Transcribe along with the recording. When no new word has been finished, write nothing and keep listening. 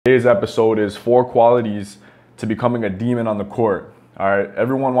Today's episode is 4 qualities to becoming a demon on the court. All right,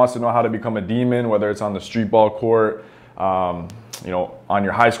 everyone wants to know how to become a demon, whether it's on the street ball court, on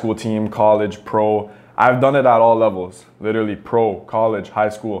your high school team, college, pro. I've done it at all levels, literally pro, college, high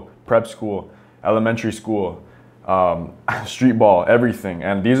school, prep school, elementary school, street ball, everything.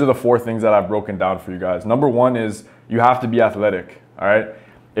 And these are the 4 things that I've broken down for you guys. Number 1 is you have to be athletic. All right,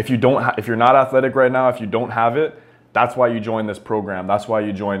 if you're not athletic right now, if you don't have it, that's why you join this program. That's why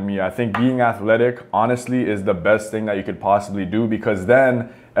you join me. I think being athletic, honestly, is the best thing that you could possibly do, because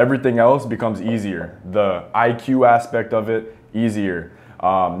then everything else becomes easier. The IQ aspect of it, easier.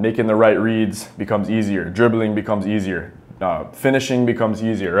 Making the right reads becomes easier. Dribbling becomes easier. Finishing becomes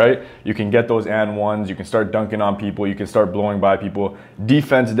easier, right? You can get those and ones. You can start dunking on people. You can start blowing by people.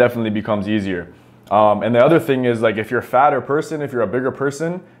 Defense definitely becomes easier. And the other thing is, like, if you're a fatter person, if you're a bigger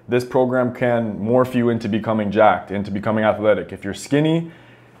person, this program can morph you into becoming jacked, into becoming athletic. If you're skinny,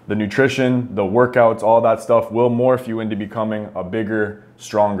 the nutrition, the workouts, all that stuff will morph you into becoming a bigger,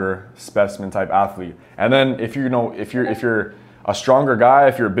 stronger specimen type athlete. And then if you're a stronger guy,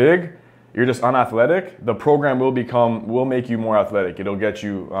 if you're big, you're just unathletic, the program will make you more athletic. It'll get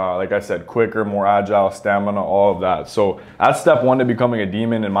you, like I said, quicker, more agile, stamina, all of that. So that's step 1 to becoming a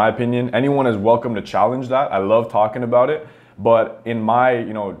demon, in my opinion. Anyone is welcome to challenge that. I love talking about it. But in my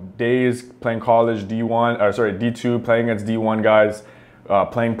days playing college, D2, playing against D1 guys,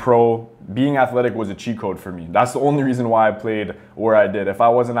 playing pro, being athletic was a cheat code for me. That's the only reason why I played where I did. If I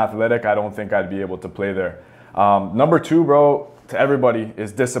wasn't athletic, I don't think I'd be able to play there. Number 2, bro, to everybody,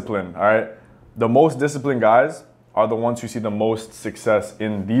 is discipline. All right, the most disciplined guys are the ones who see the most success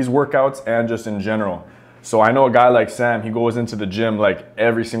in these workouts and just in general. So I know a guy like Sam, he goes into the gym like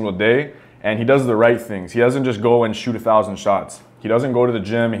every single day and he does the right things. He doesn't just go and shoot 1,000 shots. He doesn't go to the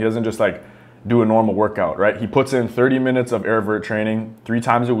gym. He doesn't just like do a normal workout, right? He puts in 30 minutes of air vert training 3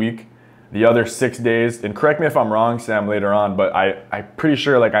 times a week. The other 6 days, and correct me if I'm wrong, Sam, later on, but I'm pretty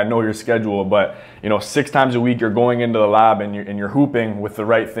sure, like, I know your schedule, but 6 times a week you're going into the lab and you're hooping with the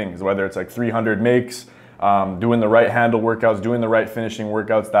right things, whether it's like 300 makes, doing the right handle workouts, doing the right finishing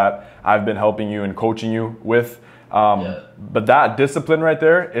workouts that I've been helping you and coaching you with. But that discipline right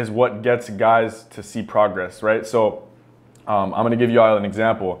there is what gets guys to see progress, right? So I'm gonna give you all an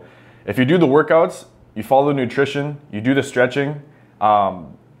example. If you do the workouts, you follow the nutrition, you do the stretching,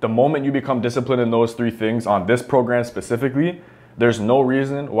 the moment you become disciplined in those 3 things on this program specifically, there's no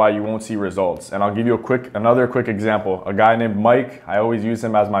reason why you won't see results. And I'll give you another quick example. A guy named Mike, I always use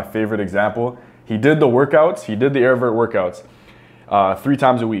him as my favorite example. He did the workouts, he did the air vert workouts 3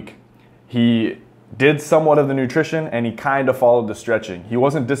 times a week. He did somewhat of the nutrition and he kind of followed the stretching. He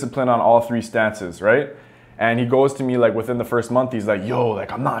wasn't disciplined on all 3 stances, right? And he goes to me like within the first month, he's like, yo,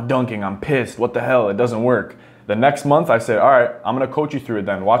 like, I'm not dunking, I'm pissed, what the hell, it doesn't work. The next month I said, all right, I'm gonna coach you through it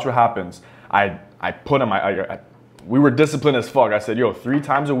then, watch what happens. I put him, we were disciplined as fuck. I said, yo, 3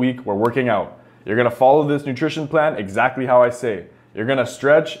 times a week, we're working out. You're gonna follow this nutrition plan exactly how I say. You're gonna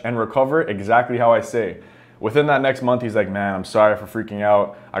stretch and recover exactly how I say. Within that next month, he's like, man, I'm sorry for freaking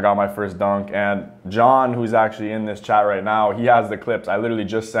out. I got my first dunk. And John, who's actually in this chat right now, he has the clips. I literally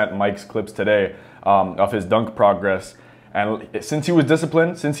just sent Mike's clips today of his dunk progress. And since he was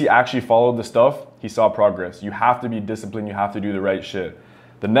disciplined, since he actually followed the stuff, he saw progress. You have to be disciplined. You have to do the right shit.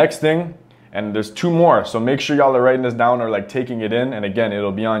 The next thing, and there's 2 more, so make sure y'all are writing this down or like taking it in. And again,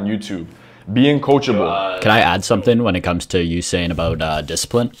 it'll be on YouTube. Being coachable. Can I add something when it comes to you saying about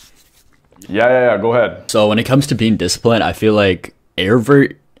discipline? Yeah, go ahead. So when it comes to being disciplined, I feel like air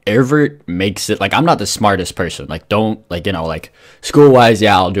vert makes it, like, I'm not the smartest person. Like, don't, like, like school wise,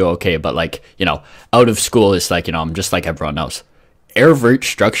 yeah, I'll do okay. But like, out of school, it's like, I'm just like everyone else. Air vert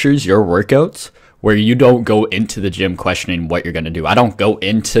structures your workouts where you don't go into the gym questioning what you're going to do. I don't go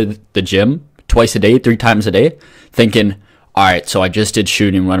into the gym twice a day, 3 times a day, thinking, all right, so I just did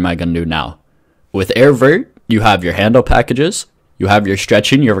shooting. What am I going to do now? With air vert, you have your handle packages, you have your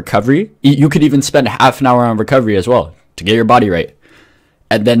stretching, your recovery. You could even spend half an hour on recovery as well to get your body right.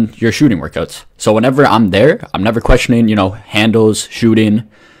 And then your shooting workouts. So whenever I'm there, I'm never questioning, handles, shooting,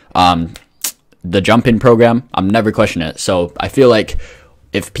 the jumping program. I'm never questioning it. So I feel like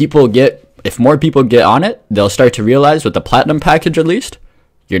if more people get on it, they'll start to realize with the platinum package, at least,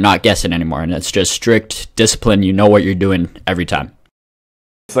 you're not guessing anymore. And it's just strict discipline. You know what you're doing every time.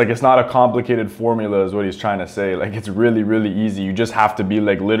 It's like, it's not a complicated formula is what he's trying to say. Like, it's really, really easy. You just have to be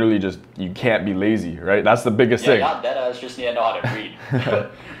like, literally just, you can't be lazy, right? That's the biggest thing. Yeah, deadass, just need to know how to read.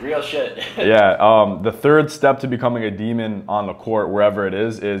 Real shit. Yeah, the 3rd step to becoming a demon on the court, wherever it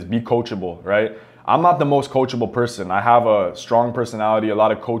is be coachable, right? I'm not the most coachable person. I have a strong personality. A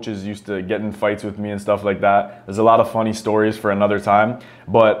lot of coaches used to get in fights with me and stuff like that. There's a lot of funny stories for another time,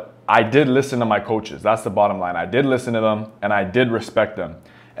 but I did listen to my coaches. That's the bottom line. I did listen to them and I did respect them.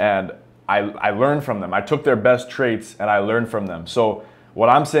 And I learned from them. I took their best traits and I learned from them. So what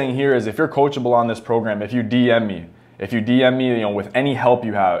I'm saying here is if you're coachable on this program, if you DM me, with any help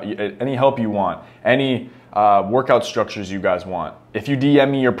you have, any help you want, any workout structures you guys want, if you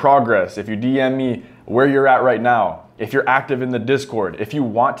DM me your progress, if you DM me where you're at right now, if you're active in the Discord, if you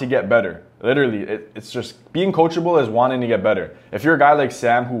want to get better, literally, it's just being coachable is wanting to get better. If you're a guy like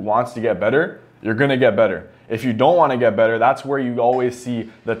Sam who wants to get better, you're gonna get better. If you don't want to get better, that's where you always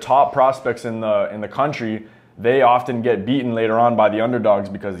see the top prospects in the country. They often get beaten later on by the underdogs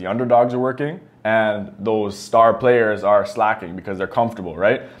because the underdogs are working and those star players are slacking because they're comfortable,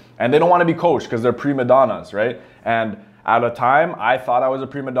 right? And they don't want to be coached because they're prima donnas, right? And at a time, I thought I was a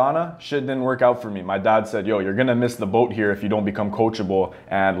prima donna. Shit didn't work out for me. My dad said, yo, you're going to miss the boat here if you don't become coachable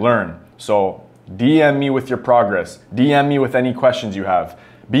and learn. So DM me with your progress. DM me with any questions you have.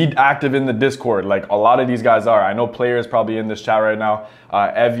 Be active in the Discord like a lot of these guys are. I know players probably in this chat right now.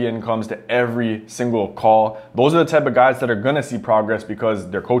 Evian comes to every single call. Those are the type of guys that are going to see progress because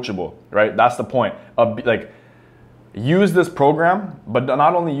they're coachable, right? That's the point. Use this program, but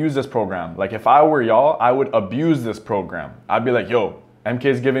not only use this program. Like if I were y'all, I would abuse this program. I'd be like, yo, MK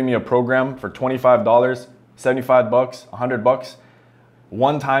is giving me a program for $25, $75, $100.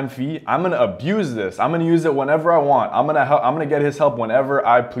 One-time fee. I'm gonna abuse this. I'm gonna use it whenever I want. I'm gonna get his help whenever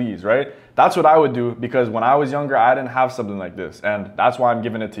I please, right? That's what I would do because when I was younger, I didn't have something like this, and that's why I'm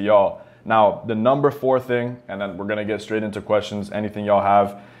giving it to y'all. Now, the number 4 thing, and then we're gonna get straight into questions. Anything y'all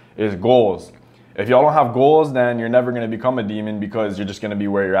have is goals. If y'all don't have goals, then you're never gonna become a demon because you're just gonna be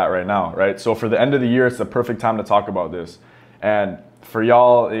where you're at right now, right? So for the end of the year, it's the perfect time to talk about this. And for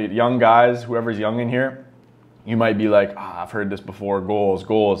y'all young guys, whoever's young in here, you might be like, I've heard this before,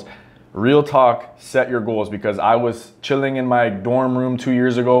 goals. Real talk, set your goals, because I was chilling in my dorm room 2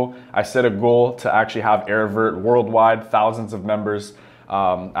 years ago. I set a goal to actually have Airvert worldwide, thousands of members.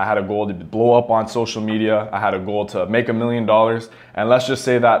 I had a goal to blow up on social media. I had a goal to make $1 million. And let's just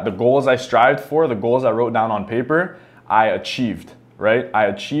say that the goals I strived for, the goals I wrote down on paper, I achieved, right? I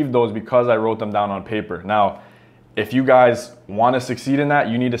achieved those because I wrote them down on paper. Now, if you guys want to succeed in that,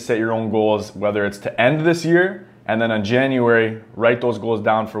 you need to set your own goals, whether it's to end this year and then in January, write those goals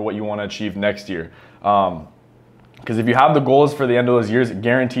down for what you want to achieve next year. Because if you have the goals for the end of those years,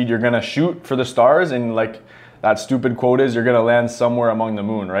 guaranteed you're going to shoot for the stars, and like that stupid quote is, you're going to land somewhere among the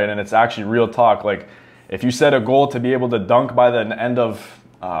moon, right? And it's actually real talk. Like if you set a goal to be able to dunk by the end of,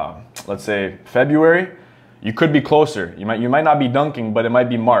 let's say February, you could be closer. You might not be dunking, but it might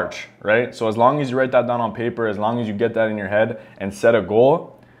be March, right? So as long as you write that down on paper, as long as you get that in your head and set a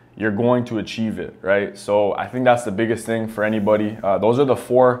goal, you're going to achieve it, right? So I think that's the biggest thing for anybody. Those are the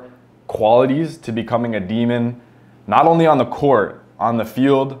 4 qualities to becoming a demon, not only on the court, on the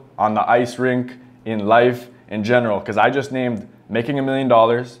field, on the ice rink, in life in general. Because I just named making $1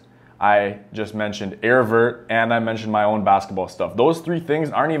 million, I just mentioned Airvert, and I mentioned my own basketball stuff. Those 3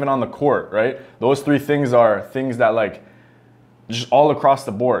 things aren't even on the court, right? Those 3 things are things that like just all across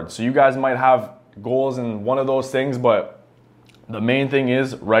the board. So you guys might have goals in one of those things, but the main thing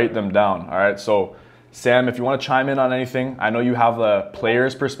is write them down, all right? So Sam, if you want to chime in on anything, I know you have the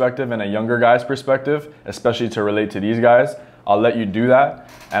player's perspective and a younger guy's perspective, especially to relate to these guys. I'll let you do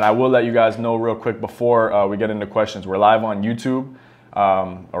that. And I will let you guys know real quick before we get into questions. We're live on YouTube.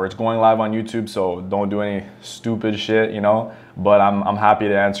 Or it's going live on YouTube, so don't do any stupid shit, you know, but I'm happy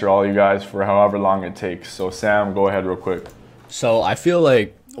to answer all you guys for however long it takes. So Sam, go ahead real quick. So I feel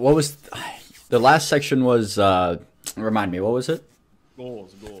like, what was the last section was, remind me, what was it?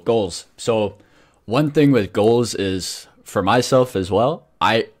 Goals. So one thing with goals is, for myself as well,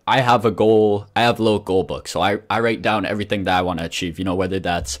 I have a goal, I have a little goal book. So I write down everything that I want to achieve, you know, whether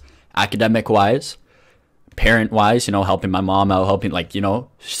that's academic wise, parent wise, you know, helping my mom out, helping, like, you know,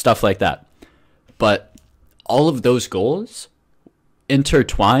 stuff like that. But all of those goals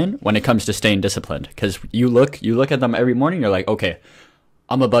intertwine when it comes to staying disciplined, because you look at them every morning, you're like, okay,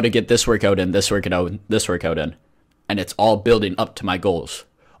 I'm about to get this workout in, this workout in, and it's all building up to my goals.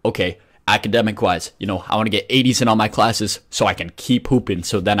 Okay, academic wise, you know, I want to get 80s in all my classes so I can keep hooping,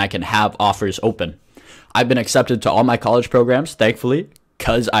 so then I can have offers open. I've been accepted to all my college programs, thankfully,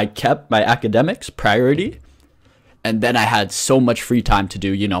 because I kept my academics priority. And then I had so much free time to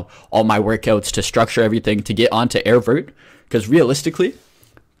do, you know, all my workouts, to structure everything, to get onto Airvert. Because realistically,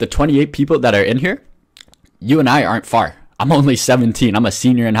 the 28 people that are in here, you and I aren't far. I'm only 17. I'm a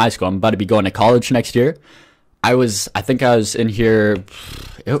senior in high school. I'm about to be going to college next year. I think I was in here,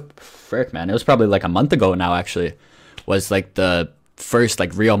 frick, man, it was probably like a month ago now, actually. Was like the first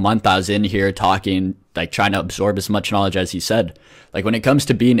like real month I was in here talking, like trying to absorb as much knowledge as he said. Like when it comes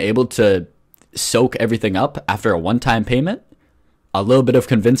to being able to soak everything up after a one-time payment, a little bit of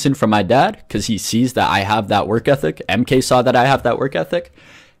convincing from my dad, because he sees that I have that work ethic. MK saw that I have that work ethic.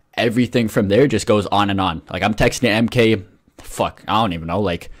 Everything from there just goes on and on. Like I'm texting MK, I don't even know,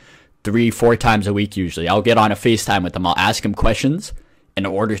 like 3-4 times a week usually. I'll get on a FaceTime with him. I'll ask him questions in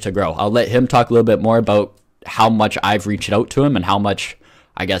order to grow. I'll let him talk a little bit more about how much I've reached out to him and how much,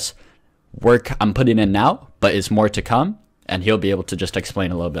 I guess, work I'm putting in now, but is more to come. And he'll be able to just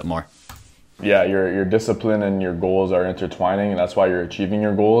explain a little bit more. Yeah, your discipline and your goals are intertwining, and that's why you're achieving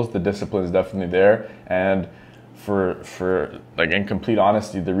your goals. The discipline is definitely there. And for like, in complete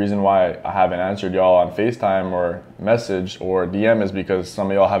honesty, the reason why I haven't answered y'all on FaceTime or message or DM is because some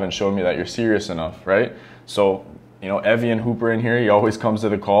of y'all haven't shown me that you're serious enough, right? So, you know, Evian Hooper in here, he always comes to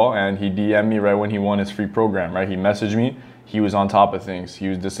the call, and he DM'd me right when he won his free program, right? He messaged me, he was on top of things, he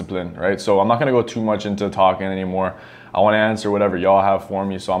was disciplined, right? So I'm not gonna go too much into talking anymore. I wanna answer whatever y'all have for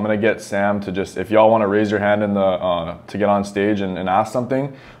me. So I'm gonna get Sam to just, if y'all wanna raise your hand in the, to get on stage and ask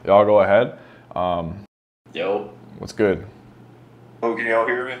something, y'all go ahead. Yo. What's good? Oh, can y'all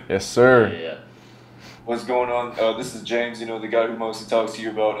hear me? Yes, sir. Yeah. What's going on? This is James, you know, the guy who mostly talks to you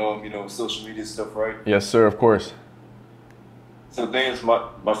about, you know, social media stuff, right? Yes, sir, of course. So the thing is,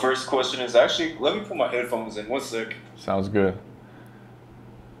 my first question is actually, let me put my headphones in, 1 sec. Sounds good.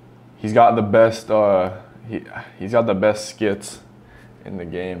 He's got the best, he's got the best skits in the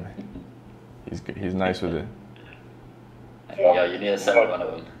game. He's nice with it. Yeah, you need to send one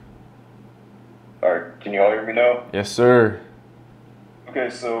of them. Alright, can you all hear me now? Yes, sir. Okay,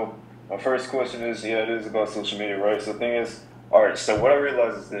 so my first question is, yeah, it is about social media, right? So the thing is, alright, so what I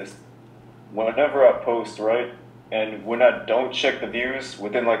realize is this. Whenever I post, right, and when I don't check the views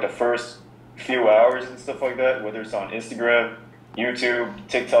within like the first few hours and stuff like that, whether it's on Instagram, YouTube,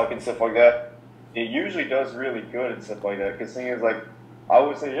 TikTok and stuff like that, it usually does really good and stuff like that. Because the thing is, like, I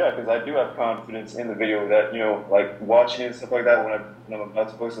would say, yeah, because I do have confidence in the video that, you know, like watching it and stuff like that when I'm about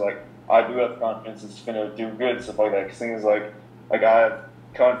to post it, like, I do have confidence it's gonna do good and stuff like that. Because the thing is, like I have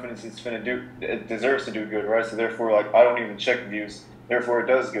confidence it's gonna do, it deserves to do good, right? So therefore, like, I don't even check the views, therefore it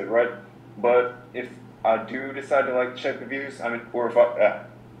does good, right? But if I do decide to like check the views, I mean, or if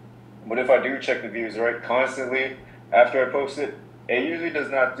I do check the views, right, constantly after I post it, it usually does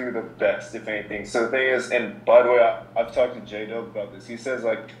not do the best, if anything. So the thing is, and by the way, I've talked to J-Dub about this. He says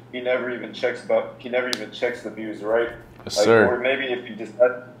like he never even checks the views, right? Yes, like, sir. Or maybe if you just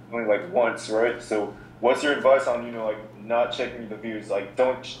only like once, right? So what's your advice on, you know, like not checking the views? Like,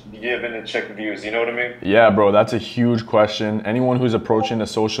 don't give in and check the views, you know what I mean? Yeah, bro, that's a huge question. Anyone who's approaching the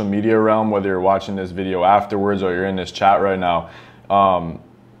social media realm, whether you're watching this video afterwards or you're in this chat right now,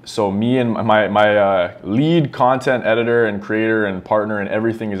 so me and my lead content editor and creator and partner and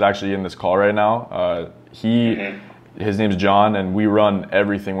everything is actually in this call right now. His name's John, and we run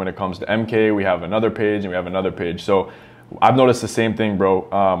everything when it comes to MK. We have another page and we have another page. So I've noticed the same thing, bro.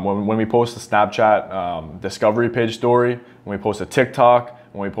 When we post a Snapchat discovery page story, when we post a TikTok,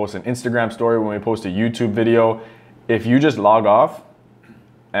 when we post an Instagram story, when we post a YouTube video, if you just log off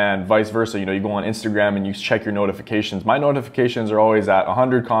and vice versa, you know, you go on Instagram and you check your notifications. My notifications are always at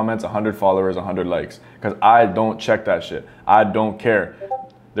 100 comments, 100 followers, 100 likes, because I don't check that shit. I don't care.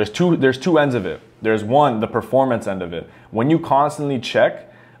 There's two ends of it. There's one, the performance end of it. When you constantly check,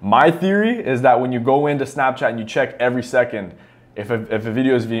 my theory is that when you go into Snapchat and you check every second if a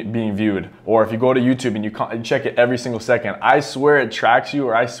video is being viewed, or if you go to YouTube and you check it every single second, I swear it tracks you,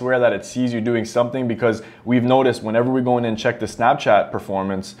 or I swear that it sees you doing something, because we've noticed whenever we go in and check the Snapchat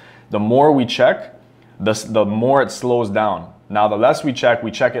performance, the more we check, the more it slows down. Now, the less we check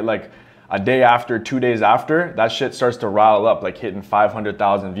it like a day after, 2 days after, that shit starts to rattle up, like hitting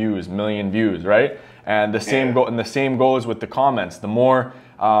 500,000 views, million views, right? And the same goes with the comments. The more,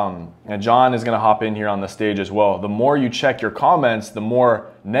 and John is gonna hop in here on the stage as well. The more you check your comments, the more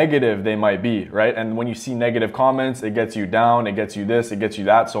negative they might be, right? And when you see negative comments, it gets you down, it gets you this, it gets you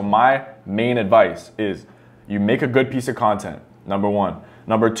that. So my main advice is you make a good piece of content, number one.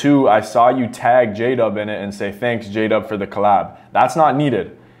 Number two, I saw you tag J-Dub in it and say, thanks J-Dub for the collab. That's not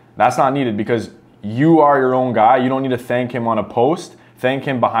needed. That's not needed, because you are your own guy. You don't need to thank him on a post. Thank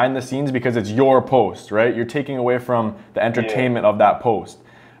him behind the scenes, because it's your post, right? You're taking away from the entertainment of that post,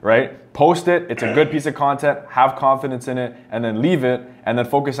 right? Post it, it's a good piece of content, have confidence in it, and then leave it, and then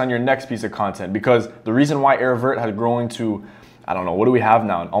focus on your next piece of content. Because the reason why Airvert has grown to, I don't know, what do we have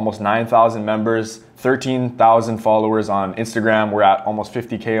now? Almost 9,000 members, 13,000 followers on Instagram. We're at almost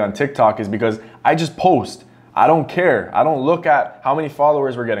 50K on TikTok, is because I just post. I don't care. I don't look at how many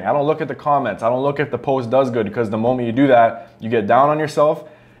followers we're getting. I don't look at the comments. I don't look if the post does good, because the moment you do that, you get down on yourself,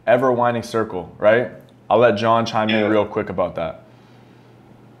 ever winding circle, right? I'll let John chime in real quick about that.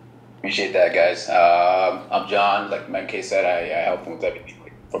 Appreciate that, guys. I'm John. Like MK said, I help him with everything,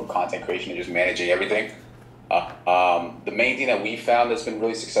 like from content creation to just managing everything. The main thing that we found that's been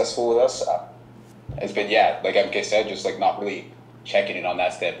really successful with us has been, like MK said, just like not really checking it on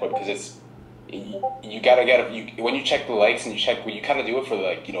that standpoint, because you gotta when you check the likes and you kind of do it for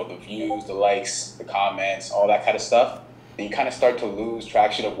like, you know, the views, the likes, the comments, all that kind of stuff. And you kind of start to lose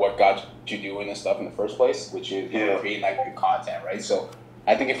traction of what got you doing this stuff in the first place, which is creating like good content, right? So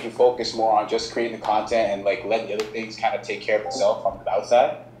I think if you focus more on just creating the content and like let the other things kind of take care of itself on the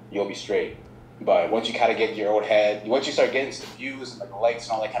outside, you'll be straight. But once you kind of get your own head, once you start getting to the views and like the likes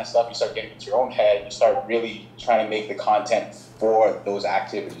and all that kind of stuff, you start getting into your own head. You start really trying to make the content for those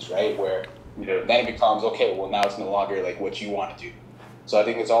activities, right? Where then it becomes, okay, well now it's no longer like what you want to do. So I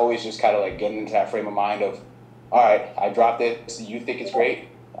think it's always just kind of like getting into that frame of mind of, all right, I dropped it. So you think it's great?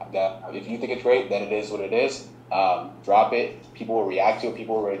 If you think it's great, then it is what it is. Drop it. People will react to it.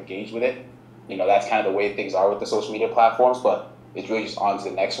 People will engage with it. You know, that's kind of the way things are with the social media platforms. But it's really just on to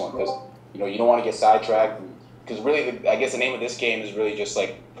the next one, because you know you don't want to get sidetracked. Because really, I guess the name of this game is really just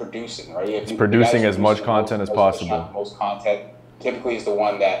like producing, right? It's producing as much content as possible. Most content typically is the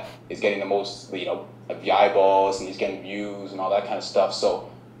one that is getting the most, you know, the eyeballs, and he's getting views and all that kind of stuff. So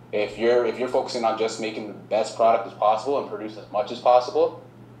if you're focusing on just making the best product as possible and produce as much as possible,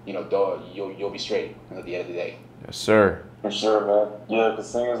 you know, you'll be straight at the end of the day. Yes, sir. For sure, man. Yeah,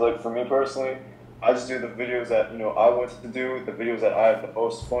 because the thing is, like, for me personally, I just do the videos that, you know, I want to do, the videos that I have the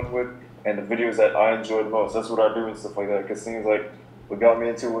most fun with, and the videos that I enjoy the most. That's what I do and stuff like that. Because things like, what got me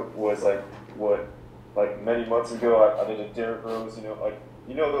into it was, like many months ago, I did a Derrick Rose, you know, like,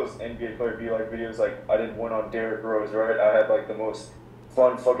 you know those NBA player be-like videos? Like, I did one on Derrick Rose, right? I had, like, the most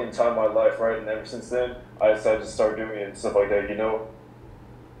fun fucking time of my life, right? And ever since then, I decided to start doing it and stuff like that, you know?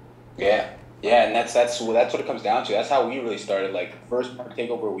 Yeah, and that's what it comes down to. That's how we really started. Like, the first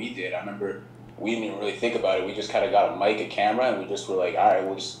takeover we did, I remember we didn't even really think about it. We just kind of got a mic, a camera, and we just were like, all right,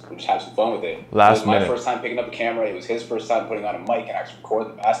 we'll just have some fun with it. It was my first time picking up a camera. It was his first time putting on a mic and actually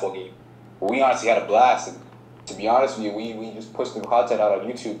recording the basketball game. But we honestly had a blast. And to be honest with you, we just pushed the content out on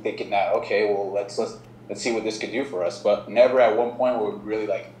YouTube thinking that, okay, well, let's see what this could do for us. But never at one point were we really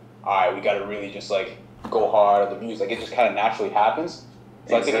like, all right, we got to really just like go hard on the views. Like, it just kind of naturally happens.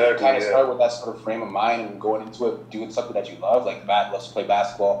 So I think if you kind of start with that sort of frame of mind and going into it, doing something that you love, like Matt loves to play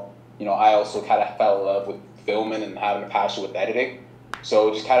basketball. You know, I also kind of fell in love with filming and having a passion with editing. So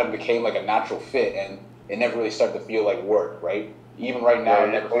it just kind of became like a natural fit, and it never really started to feel like work, right? Even right now,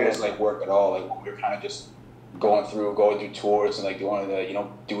 it never feels like work at all. Like, when we're kind of just going through tours and like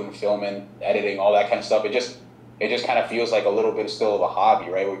doing filming, editing, all that kind of stuff. It just kind of feels like a little bit still of a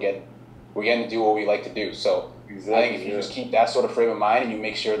hobby, right? We're getting to do what we like to do. So exactly, I think if you just keep that sort of frame of mind and you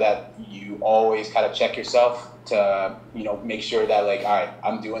make sure that you always kind of check yourself to, you know, make sure that like, all right,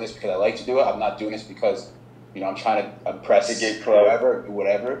 I'm doing this because I like to do it. I'm not doing this because, you know, I'm trying to impress whoever, do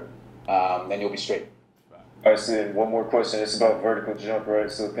whatever. Then you'll be straight. All right, so one more question. It's about vertical jump, right?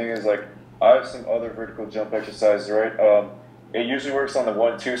 So the thing is, like, I have some other vertical jump exercises, right? It usually works on the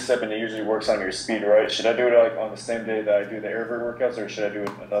 1-2 step, and it usually works on your speed, right? Should I do it like on the same day that I do the air vert workouts, or should I do it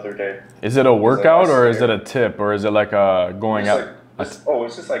another day? Is it a workout, or is it a tip, or is it like a going out? It's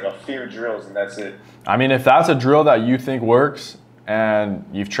just like a few drills and that's it. I mean, if that's a drill that you think works and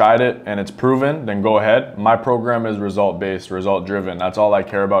you've tried it and it's proven, then go ahead. My program is result-based, result-driven. That's all I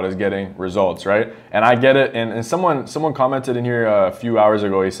care about, is getting results, right? And I get it. And someone commented in here a few hours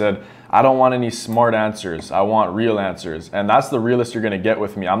ago. He said, I don't want any smart answers. I want real answers. And that's the realest you're going to get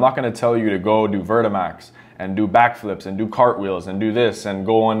with me. I'm not going to tell you to go do Vertimax and do backflips and do cartwheels and do this and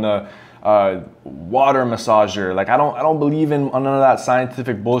go on the water massager. Like, I don't believe in none of that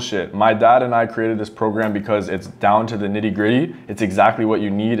scientific bullshit. My dad and I created this program because it's down to the nitty gritty. It's exactly what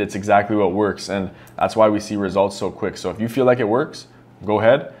you need. It's exactly what works. And that's why we see results so quick. So if you feel like it works, go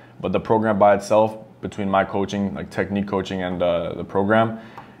ahead. But the program by itself, between my coaching, like technique coaching, and the program,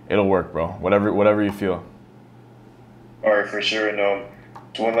 it'll work, bro. Whatever you feel. All right, for sure. And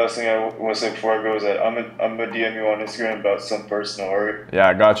one last thing I want to say before I go is that I'm gonna DM you on Instagram about some personal, all right? Yeah,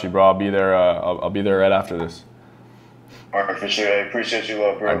 I got you, bro. I'll be there. I'll be there right after this. All right, for sure. I appreciate you,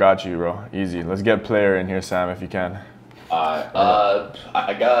 love, bro. I got you, bro. Easy. Let's get player in here, Sam, if you can. I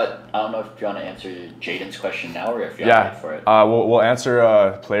don't know if you want to answer Jaden's question now, or if you want to wait for it. We'll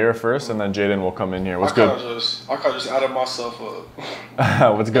answer player first, and then Jaden will come in here. What's good? I kind of just added myself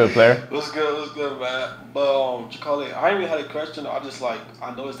up. What's good, player? What's good, man? But I ain't really had a question. I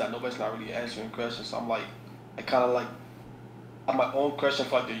noticed that nobody's not really answering questions. So I'm like, I kind of like have my own question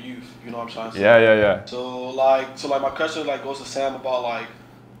for like the youth. You know what I'm trying to say? Yeah. So my question like goes to Sam about like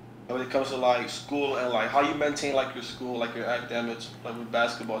when it comes to like school and like how you maintain like your school, like your academics, like with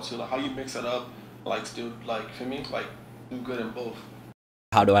basketball too, like how you mix it up, like still like for me, like do good in both.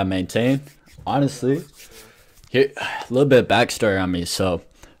 How do I maintain? Honestly, here a little bit of backstory on me. So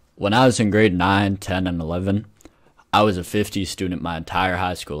when I was in grade 9, 10, and 11, I was a 50 student my entire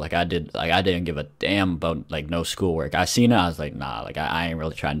high school. Like I didn't give a damn about like no schoolwork. I seen it, I was like, nah, like I ain't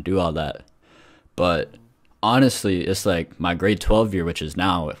really trying to do all that. But honestly, it's like my grade 12 year, which is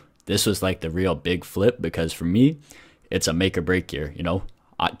now, this was like the real big flip because for me, it's a make or break year, you know?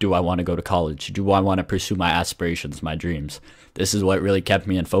 Do I want to go to college? Do I want to pursue my aspirations, my dreams? This is what really kept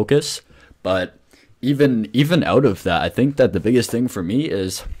me in focus. But even out of that, I think that the biggest thing for me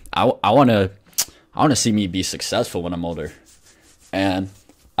is I want to see me be successful when I'm older. And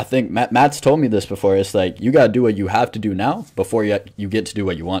I think Matt's told me this before. It's like you got to do what you have to do now before you get to do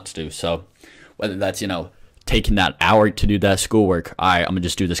what you want to do. So whether that's, you know, taking that hour to do that schoolwork, all right, I'm going to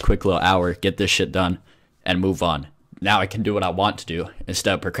just do this quick little hour, get this shit done, and move on. Now I can do what I want to do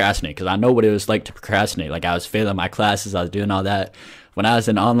instead of procrastinate, because I know what it was like to procrastinate. Like I was failing my classes, I was doing all that. When I was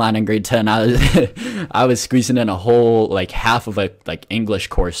in online in grade 10, I was squeezing in a whole like half of a like English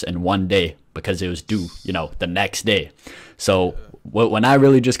course in one day because it was due, you know, the next day. So when I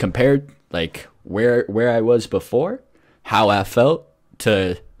really just compared like where I was before, how I felt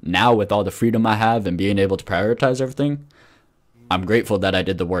to now with all the freedom I have and being able to prioritize everything, I'm grateful that I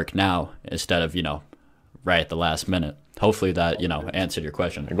did the work now instead of, you know, right at the last minute. Hopefully that, you know, answered your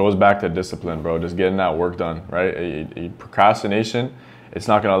question. It goes back to discipline, bro. Just getting that work done, right? A procrastination, it's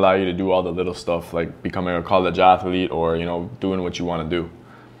not going to allow you to do all the little stuff like becoming a college athlete or, you know, doing what you want to do.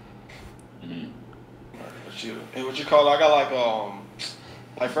 And what you call it, I got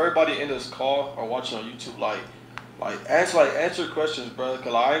like for everybody in this call or watching on YouTube, answer questions, bro.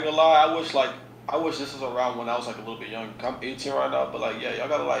 Cause I ain't gonna lie, I wish this was around when I was like a little bit younger. I'm 18 right now, but like yeah, y'all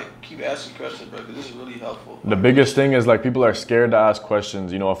gotta like keep asking questions, bro. Cause this is really helpful. The biggest thing is like people are scared to ask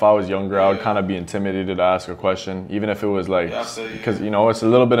questions. You know, if I was younger, I would kind of be intimidated to ask a question, even if it was like, because you know it's a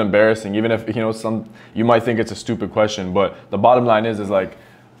little bit embarrassing. Even if you know you might think it's a stupid question, but the bottom line is like,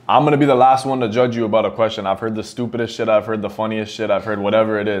 I'm gonna be the last one to judge you about a question. I've heard the stupidest shit, I've heard the funniest shit, I've heard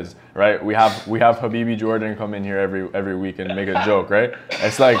whatever it is, right? We have Habibi Jordan come in here every week and make a joke, right?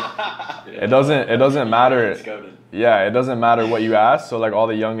 It's like it doesn't matter. Yeah, it doesn't matter what you ask. So like all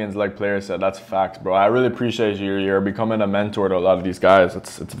the youngins, like players said, that's facts, bro. I really appreciate you. You're becoming a mentor to a lot of these guys.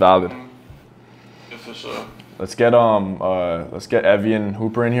 It's valid. Yeah, for sure. Let's get Evian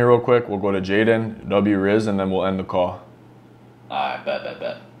Hooper in here real quick. We'll go to Jaden, W Riz, and then we'll end the call. Alright,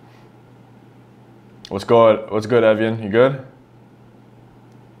 bet. What's good, Evian? You good?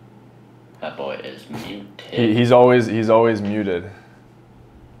 That boy is muted. He's always muted.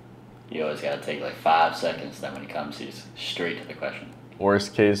 You always gotta take like 5 seconds. Then when he comes, he's straight to the question.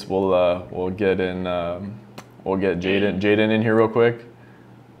 Worst case, we'll get Jaden in here real quick.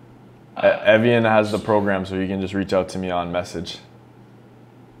 Evian has the program, so you can just reach out to me on message.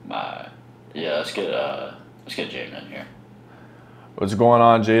 Yeah, let's get Jaden in here. What's going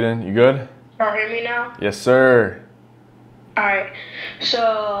on, Jaden? You good? Y'all hear me now? Yes, sir. Alright, so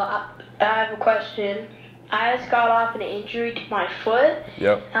I have a question. I just got off an injury to my foot.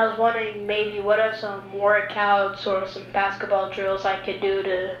 Yep. I was wondering maybe what are some workouts or some basketball drills I could do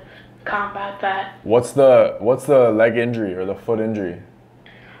to combat that. What's the leg injury or the foot injury?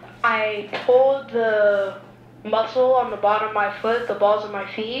 I pulled the muscle on the bottom of my foot, the balls of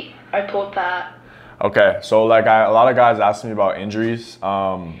my feet. I pulled that. Okay, so like a lot of guys ask me about injuries,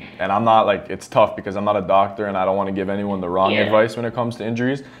 and I'm not like, it's tough because I'm not a doctor and I don't want to give anyone the wrong advice when it comes to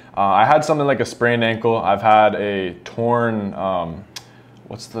injuries. I had something like a sprained ankle. I've had a torn,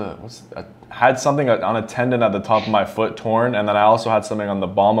 had something on a tendon at the top of my foot torn, and then I also had something on the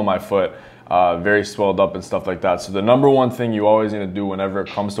bottom of my foot, very swelled up and stuff like that. So the number one thing you always need to do whenever it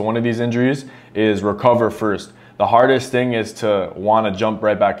comes to one of these injuries is recover first. The hardest thing is to want to jump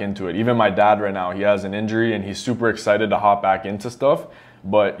right back into it. Even my dad right now, he has an injury and he's super excited to hop back into stuff,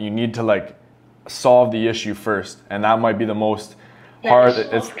 but you need to like solve the issue first, and that might be the most hard.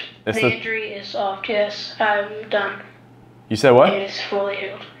 The injury is solved, yes. I'm done. You said what? It is fully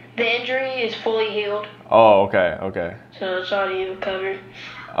healed. The injury is fully healed. Oh, okay. So it's already recovered.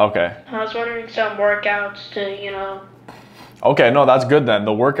 Okay. I was wondering some workouts to, you know. Okay, no, that's good then.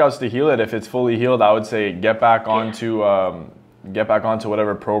 The workouts to heal it, if it's fully healed, I would say get back onto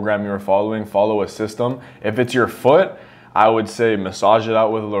whatever program you're following. Follow a system. If it's your foot, I would say massage it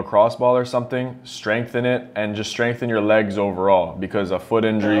out with a lacrosse ball or something. Strengthen it and just strengthen your legs overall, because a foot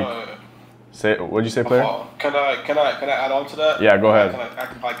injury. Say, what'd you say, player? Can I add on to that? Yeah, go ahead. I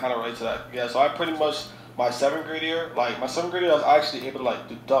can kind of relate to that. Yeah, so I pretty much my 7th grade year, like my 7th grade year, I was actually able to like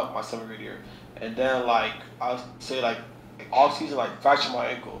do dunk my 7th grade year, and then like I would say like off season like fractured my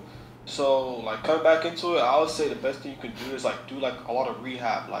ankle. So like coming back into it, I would say the best thing you can do is like do like a lot of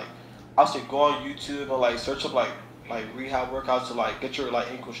rehab. Like I would say go on YouTube and like search up like rehab workouts to like get your like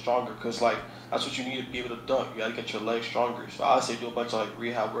ankle stronger, because like that's what you need to be able to dunk. You gotta get your legs stronger. So I would say do a bunch of like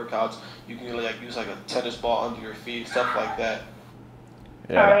rehab workouts. You can really like use like a tennis ball under your feet, stuff like that.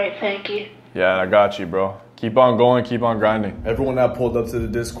 Yeah. All right, thank you. Yeah, I got you, bro. Keep on going, keep on grinding. Everyone that pulled up to the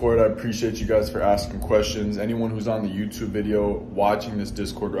Discord, I appreciate you guys for asking questions. Anyone who's on the YouTube video watching this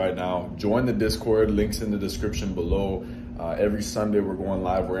Discord right now, join the Discord. Links in the description below. Every Sunday we're going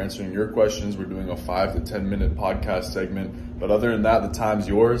live. We're answering your questions. We're doing a 5 to 10 minute podcast segment. But other than that, the time's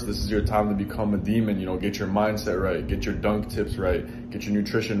yours. This is your time to become a demon. You know, get your mindset right, get your dunk tips right, get your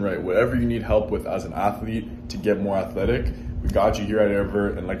nutrition right. Whatever you need help with as an athlete to get more athletic, we got you here at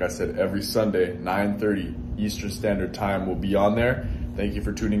Airvert. And like I said, every Sunday, 9:30 Eastern Standard Time, we'll be on there. Thank you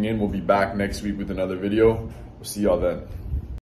for tuning in. We'll be back next week with another video. We'll see y'all then.